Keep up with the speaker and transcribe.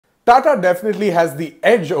Tata definitely has the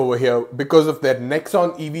edge over here because of their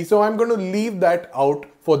Nexon EV, so I'm going to leave that out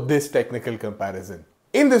for this technical comparison.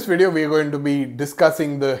 In this video, we are going to be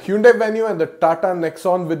discussing the Hyundai Venue and the Tata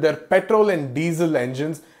Nexon with their petrol and diesel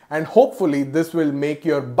engines, and hopefully this will make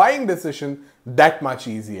your buying decision that much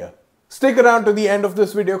easier. Stick around to the end of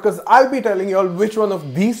this video because I'll be telling you all which one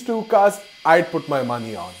of these two cars I'd put my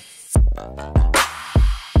money on.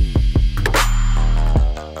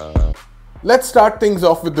 Let's start things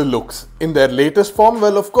off with the looks. In their latest form,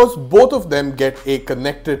 well, of course, both of them get a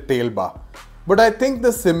connected tail bar. But I think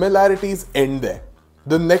the similarities end there.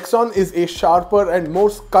 The Nexon is a sharper and more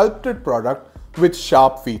sculpted product with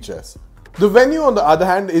sharp features. The Venue, on the other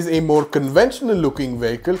hand, is a more conventional looking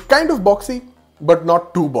vehicle, kind of boxy, but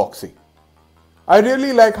not too boxy. I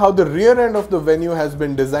really like how the rear end of the Venue has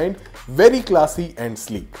been designed very classy and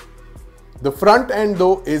sleek. The front end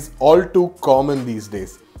though is all too common these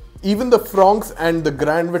days. Even the Fronx and the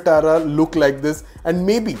Grand Vitara look like this, and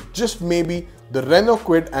maybe, just maybe, the Renault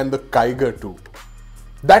Kwid and the Kiger too.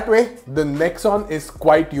 That way, the Nexon is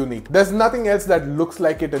quite unique. There's nothing else that looks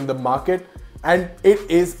like it in the market, and it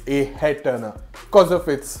is a head turner because of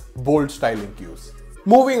its bold styling cues.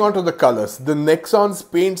 Moving on to the colors, the Nexon's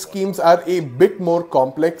paint schemes are a bit more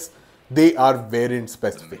complex. They are variant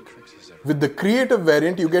specific. With the Creative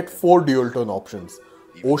variant, you get 4 dual tone options.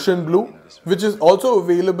 Ocean Blue, which is also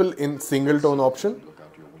available in single tone option,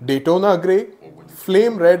 Daytona Grey,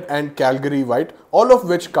 Flame Red and Calgary White, all of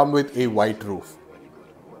which come with a white roof.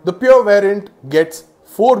 The Pure variant gets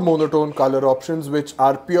 4 monotone color options, which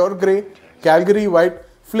are Pure Grey, Calgary White,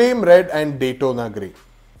 Flame Red and Daytona Grey.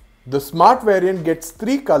 The Smart variant gets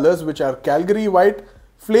 3 colors, which are Calgary White,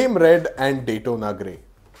 Flame Red and Daytona Grey.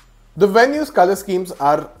 The Venue's color schemes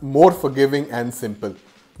are more forgiving and simple.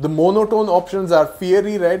 The monotone options are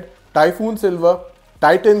Fiery Red, Typhoon Silver,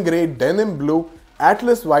 Titan Grey, Denim Blue,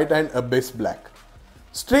 Atlas White and Abyss Black.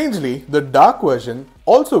 Strangely, the dark version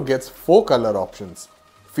also gets 4 color options: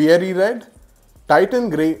 Fiery Red, Titan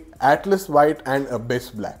Grey, Atlas White and Abyss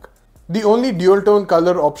Black. The only dual tone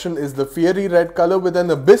color option is the Fiery Red color with an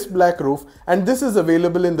Abyss Black roof, and this is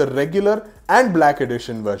available in the regular and Black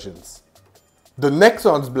Edition versions. The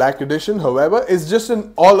Nexon's Black Edition, however, is just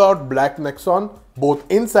an all-out black Nexon, both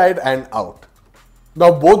inside and out. Now,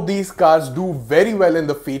 both these cars do very well in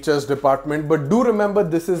the features department, but do remember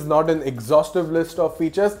this is not an exhaustive list of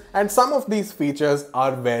features, and some of these features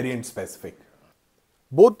are variant specific.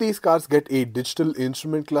 Both these cars get a digital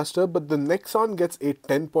instrument cluster, but the Nexon gets a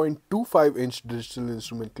 10.25-inch digital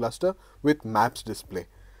instrument cluster with Maps display.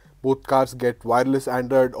 Both cars get wireless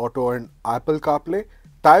Android Auto and Apple CarPlay,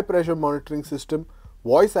 tire pressure monitoring system,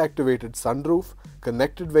 voice-activated sunroof,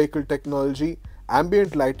 connected vehicle technology,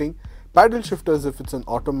 ambient lighting, paddle shifters if it's an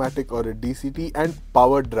automatic or a DCT, and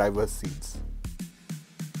powered driver's seats.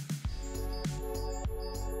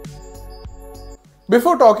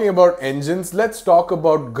 Before talking about engines, let's talk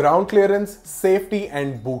about ground clearance, safety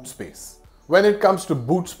and boot space. When it comes to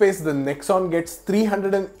boot space, the Nexon gets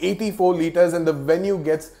 384 liters and the Venue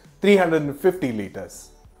gets 350 liters.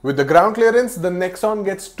 With the ground clearance, the Nexon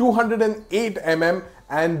gets 208 mm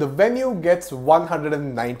and the Venue gets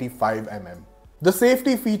 195 mm. The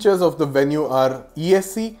safety features of the Venue are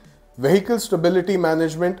ESC, Vehicle Stability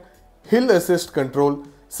Management, Hill Assist Control,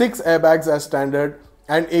 6 airbags as standard,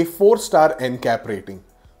 and a 4-star NCAP rating.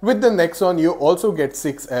 With the Nexon, you also get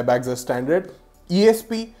 6 airbags as standard,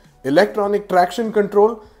 ESP, Electronic Traction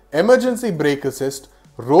Control, Emergency Brake Assist,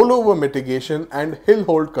 Rollover Mitigation, and Hill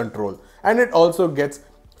Hold Control, and it also gets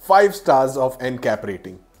 5 stars of NCAP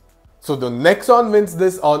rating. So the Nexon wins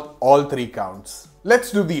this on all 3 counts.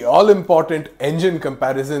 Let's do the all-important engine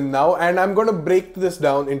comparison now, and I'm going to break this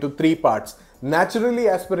down into 3 parts: naturally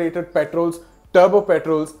aspirated petrols, turbo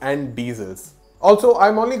petrols and diesels. Also,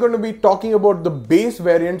 I'm only going to be talking about the base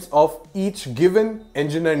variants of each given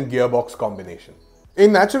engine and gearbox combination. A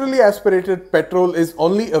naturally aspirated petrol is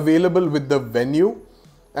only available with the Venue,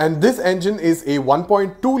 and this engine is a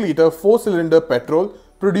 1.2 liter 4-cylinder petrol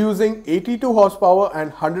producing 82 horsepower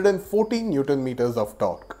and 114 Newton meters of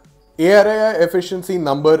torque. ARAI efficiency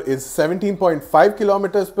number is 17.5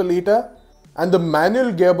 kilometers per liter, and the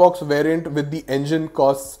manual gearbox variant with the engine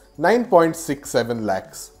costs 9.67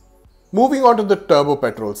 lakhs. Moving on to the turbo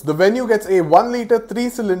petrols, the Venue gets a 1 liter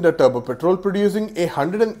 3-cylinder turbo petrol producing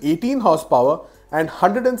 118 horsepower and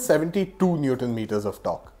 172 Newton meters of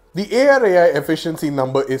torque. The ARAI efficiency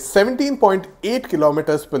number is 17.8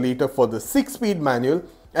 kilometers per liter for the 6-speed manual,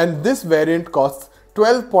 and this variant costs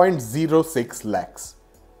 12.06 lakhs.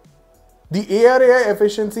 The ARAI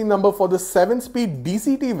efficiency number for the 7-speed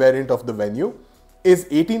DCT variant of the Venue is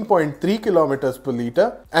 18.3 kilometers per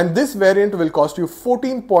litre, and this variant will cost you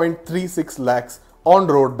 14.36 lakhs on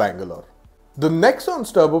road Bangalore. The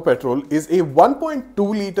Nexon's turbo petrol is a 1.2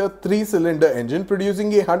 litre 3-cylinder engine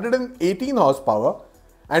producing 118 horsepower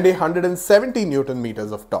and 170 Newton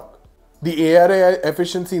meters of torque. The ARAI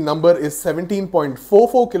efficiency number is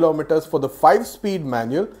 17.44 kilometers for the 5-speed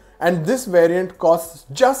manual, and this variant costs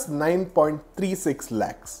just 9.36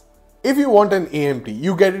 lakhs. If you want an AMT,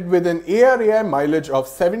 you get it with an ARAI mileage of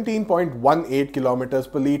 17.18 kilometers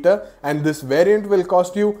per litre, and this variant will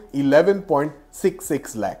cost you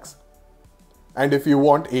 11.66 lakhs. And if you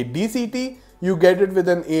want a DCT, you get it with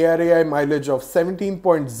an ARAI mileage of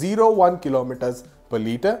 17.01 kilometers per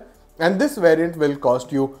litre, and this variant will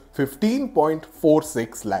cost you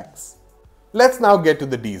 15.46 lakhs. Let's now get to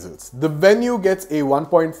the diesels. The Venue gets a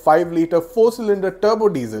 1.5 litre 4-cylinder turbo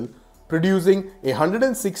diesel producing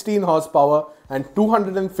 116 horsepower and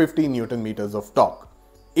 250 Newton meters of torque.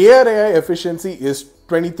 ARAI efficiency is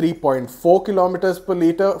 23.4 kilometers per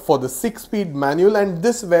litre for the 6-speed manual, and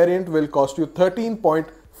this variant will cost you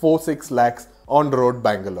 13.46 lakhs on road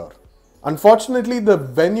Bangalore. Unfortunately, the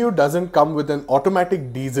Venue doesn't come with an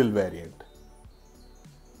automatic diesel variant.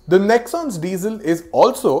 The Nexon's diesel is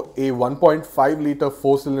also a 1.5 litre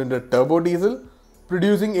 4-cylinder turbo diesel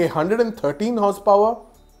producing 113 horsepower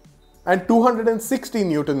and 260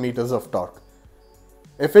 Newton meters of torque.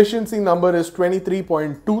 Efficiency number is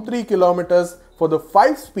 23.23 kilometers for the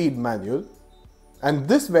 5-speed manual, and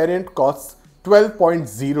this variant costs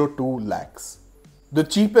 12.02 lakhs. The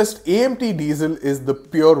cheapest AMT diesel is the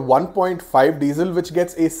pure 1.5 diesel, which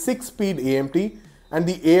gets a 6-speed AMT, and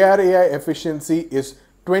the ARAI efficiency is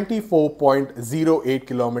 24.08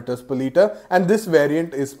 kilometers per litre, and this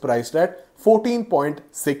variant is priced at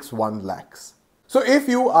 14.61 lakhs. So if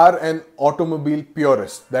you are an automobile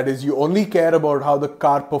purist, that is, you only care about how the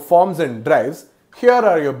car performs and drives, here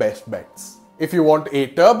are your best bets. If you want a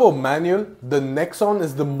turbo manual, the Nexon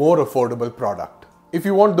is the more affordable product. If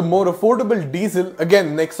you want the more affordable diesel,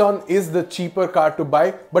 again, Nexon is the cheaper car to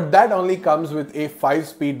buy, but that only comes with a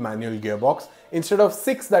 5-speed manual gearbox instead of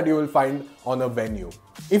 6 that you will find on a Venue.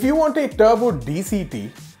 If you want a turbo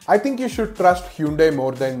DCT, I think you should trust Hyundai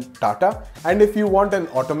more than Tata, and if you want an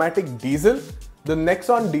automatic diesel, the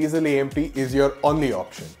Nexon Diesel AMT is your only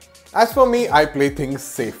option. As for me, I play things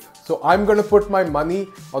safe. So I'm going to put my money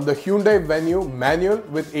on the Hyundai Venue manual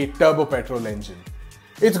with a turbo petrol engine.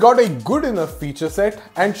 It's got a good enough feature set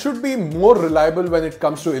and should be more reliable when it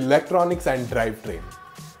comes to electronics and drivetrain.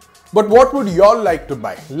 But what would y'all like to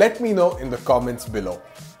buy? Let me know in the comments below.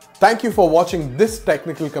 Thank you for watching this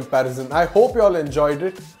technical comparison. I hope y'all enjoyed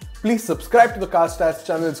it. Please subscribe to the CarStats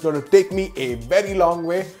channel. It's going to take me a very long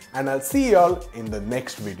way, and I'll see y'all in the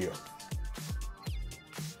next video.